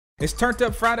It's Turned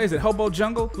Up Fridays at Hobo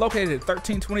Jungle, located at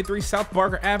 1323 South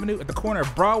Barker Avenue at the corner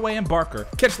of Broadway and Barker.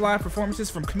 Catch live performances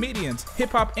from comedians,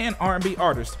 hip-hop, and R&B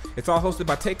artists. It's all hosted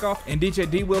by Takeoff and DJ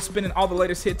D will spinning all the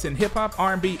latest hits in hip-hop,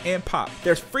 R&B, and pop.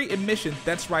 There's free admission,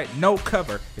 that's right, no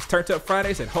cover. It's Turned Up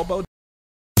Fridays at Hobo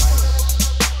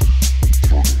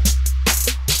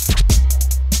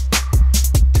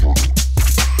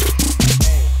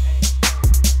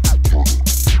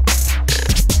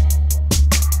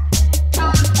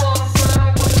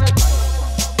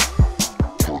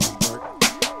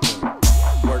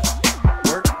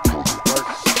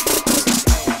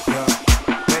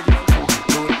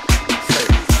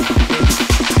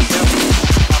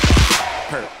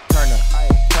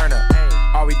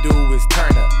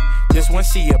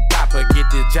She a bopper, get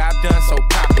the job done so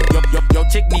proper. Yo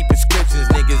chick need prescriptions,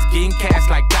 niggas getting cash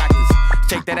like doctors.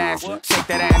 Shake that ass,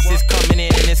 it's coming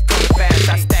in and it's coming fast.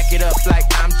 I stack it up like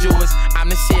I'm Jewish, I'm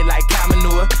the shit like cow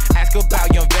manure. Ask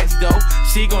about young vets though,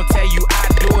 she gon' tell you I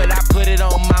do it. I put it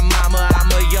on my mama, I'm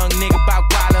a young nigga bout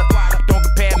guala. Don't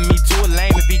compare me to a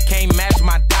lame if he can't match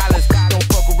my dollars. Don't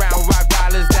fuck around rock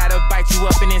rollers that'll bite you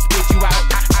up and then spit you out.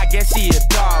 I guess she a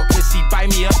dog, cause she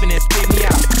bite me up and then spit me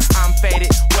out. I'm faded,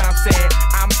 what I'm saying,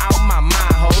 I'm out my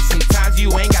mind, ho. Sometimes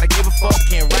you ain't gotta give a fuck,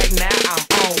 and right now I'm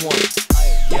on one.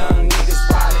 Young niggas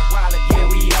wildin', yeah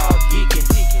we all geekin'.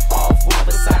 All full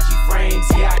Versace frames,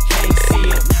 yeah I can't see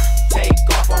it. Take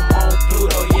off, I'm on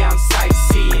Pluto, yeah I'm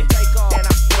sightseeing. And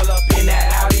I pull up in that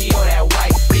Audi or that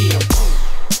white BM.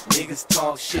 Niggas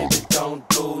talk shit but don't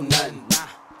do nothing.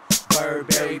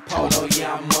 Burberry polo,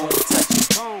 yeah I'm moon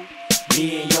touchin'.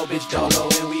 Me and your bitch Dolo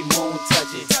and we moon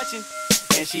touchin'.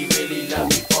 And she really love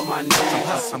me for my new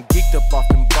hustle. I'm geeked up off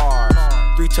them bars,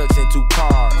 3 trucks and 2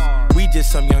 cars. We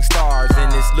just some young stars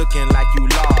and it's looking like you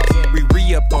lost. We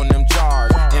re-up on them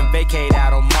jars and vacate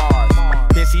out on Mars.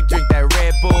 Then she drink that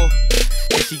Red Bull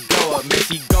and she go up, man,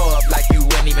 she go up like you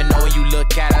wouldn't even know when you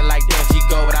look at her. Like damn, she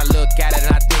go, but I look at it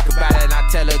and I think about it and I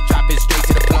tell her drop it straight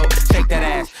to the floor. Shake that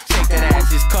ass,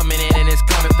 it's coming in and it's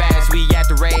coming fast. We at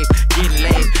the rave, getting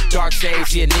laid, dark shades,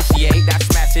 she initiate. I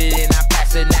smash it and I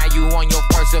pass it, now you on your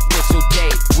first official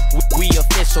date. We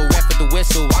official, rep at the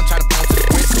whistle, I'm trying to bounce to the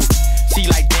bristle. She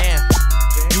like damn,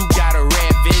 you got a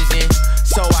red vision,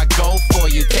 so I go for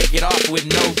you, take it off with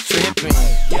no tripping.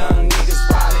 Young niggas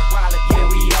wildin', yeah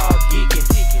we all geekin'.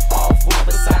 All full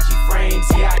Versace frames,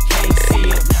 yeah I can't see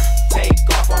it. Take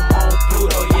off, I'm on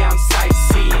Pluto, yeah I'm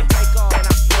sightseeing. And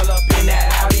I pull up in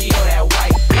that Audi or that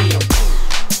white BM.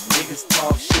 Niggas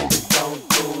talk shit but don't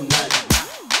do nothing.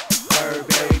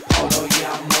 Burberry polo,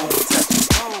 yeah I'm moon touchin'.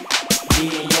 Me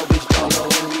and your bitch Dolo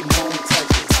and we moon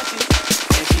touchin'.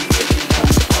 And she really love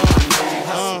me for my new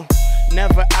hustle.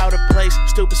 Never out of place,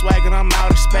 stupid swaggin', I'm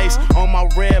outer space. On my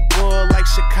Red Bull like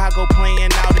Chicago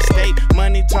playing out of state.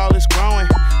 Money tall is growing,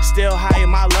 still high in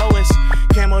my lowest.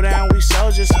 Camo down, we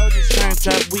soldiers, turned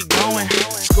up, we going.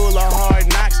 School of hard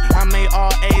knocks, I made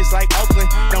all A's like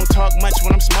Oakland. Don't talk much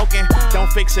when I'm smoking,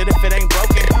 don't fix it if it ain't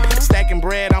broken. Stacking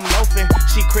bread, I'm loafing.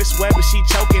 She Chris Webber, she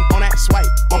choking on that swipe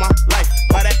on my life.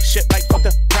 Buy that shit like fuck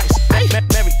the price. Married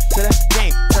to that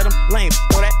game, tell them lame,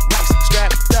 throw that rice.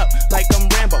 Strapped up like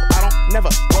I'm Rambo, I don't never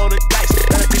roll the dice.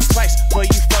 Better think twice before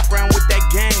you fuck around with that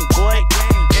gang, boy.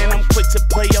 And I'm quick to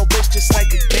play your bitch just like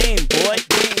a game, boy.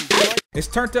 It's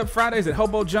Turned Up Fridays at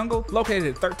Hobo Jungle, located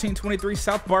at 1323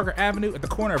 South Barker Avenue at the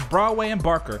corner of Broadway and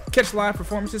Barker. Catch live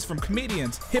performances from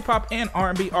comedians, hip-hop, and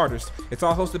R&B artists. It's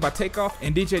all hosted by Takeoff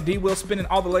and DJ D will spinning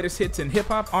all the latest hits in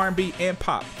hip-hop, R&B, and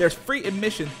pop. There's free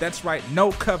admission, that's right,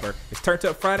 no cover. It's Turned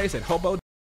Up Fridays at Hobo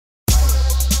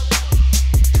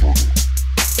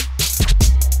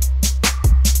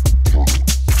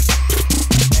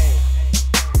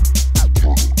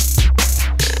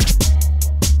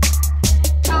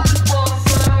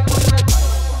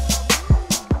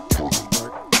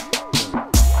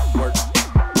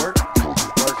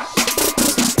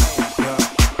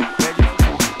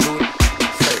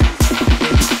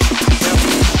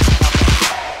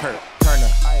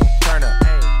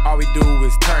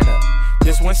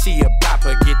she a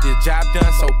bopper, get the job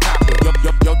done so proper.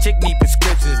 Yo chick need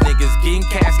prescriptions, niggas getting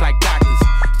cash like doctors.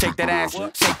 Shake that ass,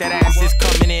 it's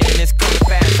coming in and it's coming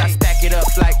fast. I stack it up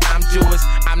like I'm Jewish,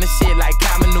 I'm the shit like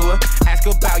cow manure. Ask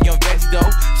about young vets though,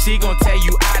 she gon' tell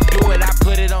you